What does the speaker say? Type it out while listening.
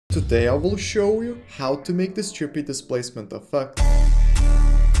Today I will show you how to make this trippy displacement effect.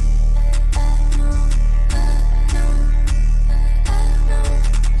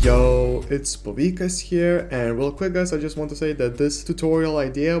 Yo, it's Povikas here, and real quick guys, I just want to say that this tutorial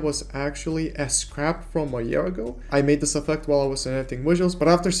idea was actually a scrap from a year ago. I made this effect while I was editing visuals, but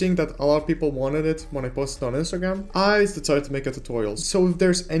after seeing that a lot of people wanted it when I posted on Instagram, I decided to make a tutorial. So if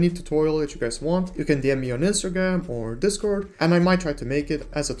there's any tutorial that you guys want, you can DM me on Instagram or Discord, and I might try to make it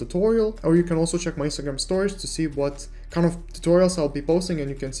as a tutorial, or you can also check my Instagram stories to see what kind of tutorials I'll be posting, and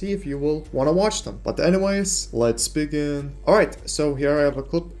you can see if you will want to watch them. But anyways, let's begin. Alright, so here I have a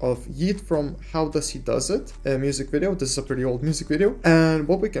clip of Yeet from How Does He Does It, a music video. This is a pretty old music video, and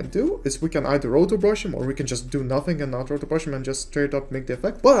what we can do is we can either rotobrush him, or we can just do nothing and not rotobrush him and just straight up make the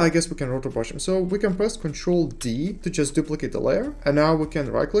effect. But I guess we can rotobrush him, so we can press Ctrl D to just duplicate the layer, and now we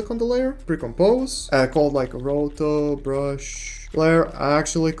can right click on the layer, pre-compose, called like rotobrush layer,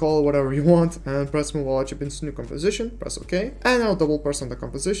 actually call it whatever you want, and press move all attributes to new composition, press OK, and now double press on the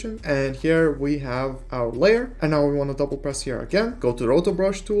composition, and here we have our layer, and now we want to double press here again, go to the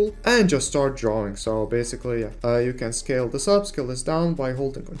rotobrush tool, and just start drawing. So basically, you can scale this up, scale this down by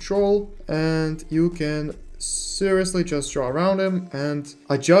holding Control, and you can seriously just draw around him and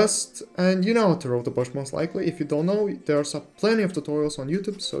adjust, and you know how to rotobrush most likely. If you don't know, there's plenty of tutorials on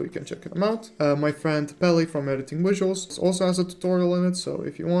YouTube, so you can check them out. My friend Pelly from Editing Visuals also has a tutorial in it, so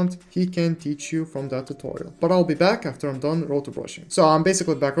if you want, he can teach you from that tutorial. But I'll be back after I'm done rotobrushing. So I'm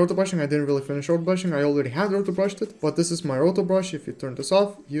basically back rotobrushing. I didn't really finish rotobrushing. I already had rotobrushed it, but this is my rotobrush. If you turn this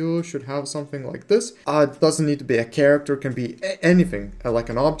off, you should have something like this. It doesn't need to be a character, it can be anything, like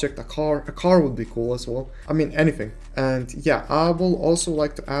an object, a car. A car would be cool as well. I mean, anything. And yeah, I will also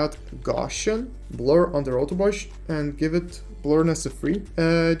like to add Gaussian blur on the rotobrush and give it blurriness of free,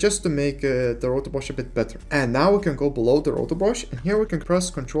 just to make the rotobrush a bit better. And now we can go below the rotobrush, and here we can press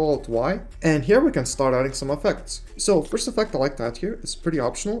Ctrl-Alt-Y, and here we can start adding some effects. So first effect I like to add here is pretty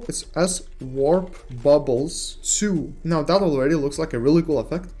optional. It's S-Warp Bubbles 2. Now that already looks like a really cool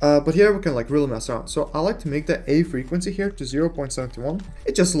effect, but here we can like really mess around. So I like to make the A frequency here to 0.71.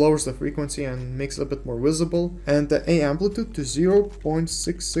 It just lowers the frequency and makes it a bit more visible, and the A amplitude to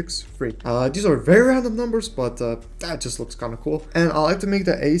 0.663. These are very random numbers, but that just looks kind of cool. And I like to make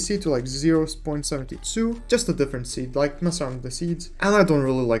the AC to like 0.72, just a different seed, like mess around with the seeds. And I don't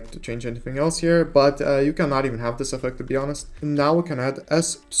really like to change anything else here, but you cannot even have this effect, to be honest. And now we can add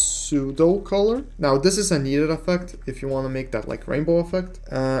S pseudo color. Now this is a needed effect if you want to make that like rainbow effect,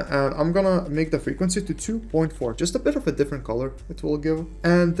 and I'm gonna make the frequency to 2.4, just a bit of a different color it will give,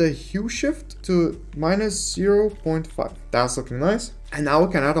 and the hue shift to -0.5. That's looking nice. And now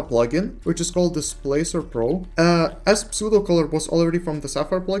we can add a plugin, which is called Displacer Pro. S pseudo color was already from the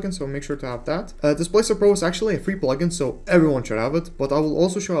Sapphire plugin, so make sure to have that. Displacer Pro is actually a free plugin, so everyone should have it, but I will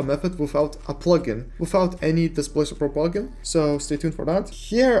also show a method without a plugin, without any Displacer Pro plugin, so stay tuned for that.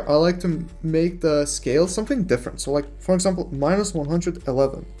 Here, I like to make the scale something different, so like, for example,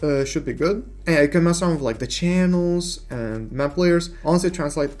 -111 should be good. And you can mess around with like the channels and map layers. Honestly,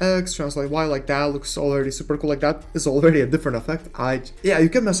 translate X, translate Y, like that looks already super cool. Like that is already a different effect. Yeah, you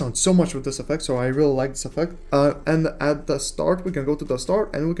can mess around so much with this effect, so I really like this effect. And at the start, we can go to the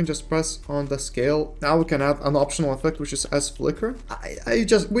start and we can just press on the scale. Now we can add an optional effect, which is S flicker. We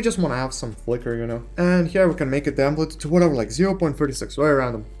just want to have some flicker, you know. And here we can make it the amplitude to whatever, like 0.36, very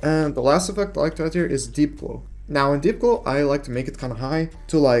random. And the last effect I like to add here is deep glow. Now in deep glow, I like to make it kind of high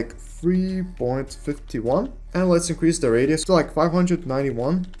to like 3.51, and let's increase the radius to like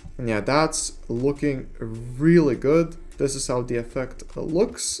 591. And yeah, that's looking really good. This is how the effect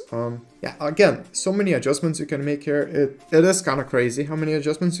looks. Yeah, again, so many adjustments you can make here. It is kind of crazy how many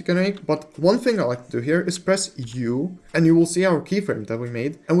adjustments you can make. But one thing I like to do here is press U, and you will see our keyframe that we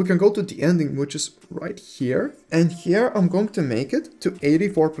made. And we can go to the ending, which is right here. And here I'm going to make it to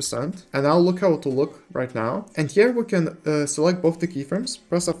 84%. And now look how it will look right now. And here we can select both the keyframes,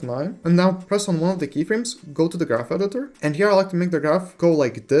 press F9, and now press on one of the keyframes, go to the graph editor. And here I like to make the graph go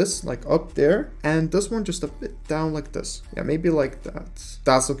like this, like up there, and this one just a bit down like this. Yeah, maybe like that.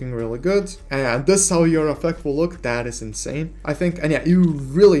 That's looking really good. And this is how your effect will look. That is insane, I think. And yeah, you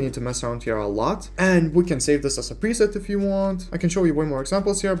really need to mess around here a lot. And we can save this as a preset if you want. I can show you way more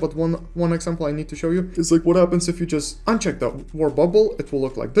examples here, but one example I need to show you is like what happens if you just uncheck the warp bubble. It will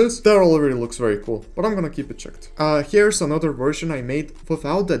look like this. That already looks very cool, but I'm gonna keep it checked. Here's another version I made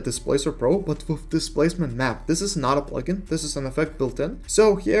without the Displacer Pro, but with displacement map. This is not a plugin. This is an effect built in.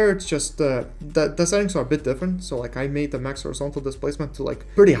 So here it's just the settings are a bit different. So like I made the max horizontal displacement to like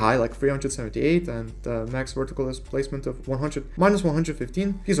pretty high, like 378 and max vertical displacement of 100 minus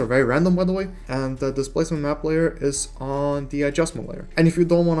 115. These are very random, by the way, and the displacement map layer is on the adjustment layer. And if you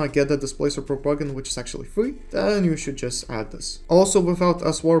don't want to get the Displacer Pro plugin, which is actually free, then you should just add this. Also, without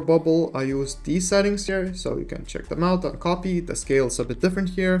a swirl bubble, I use these settings here, so you can check them out and copy. The scale is a bit different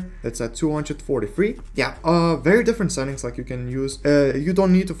here. It's at 243. Yeah, very different settings. Like you can use, you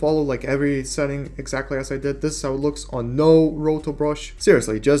don't need to follow like every setting exactly as I did. This is how it looks on no Rotobrush.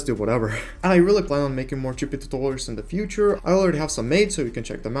 Seriously, just do whatever. And I really plan on making more trippy tutorials in the future. I already have some made, so you can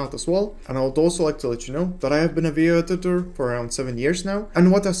check them out as well. And I would also like to let you know that I have been a video editor for around 7 years now.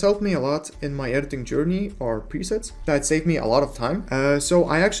 And what has helped me a lot in my editing journey are presets that save me a lot of time. So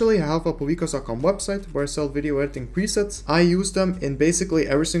I actually have a Povikas.com website where I sell video editing presets. I use them in basically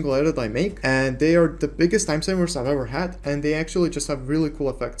every single edit I make, and they are the biggest time savers I've ever had, and they actually just have really cool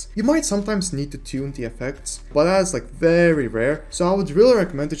effects. You might sometimes need to tune the effects, but that's like very rare. So I would really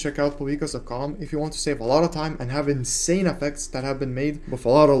recommend to check out Povikas.com if you want to save a lot of time and have insane effects that have been made with a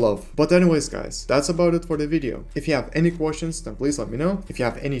lot of love. But anyways guys, that's about it for the video. If you have any questions, then please let me know. If you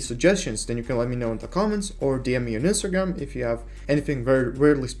have any suggestions, then you can let me know in the comments or DM me on Instagram if you have anything very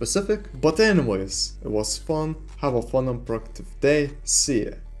weirdly specific. But anyways, it was fun. Have a fun and productive day. See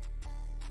ya.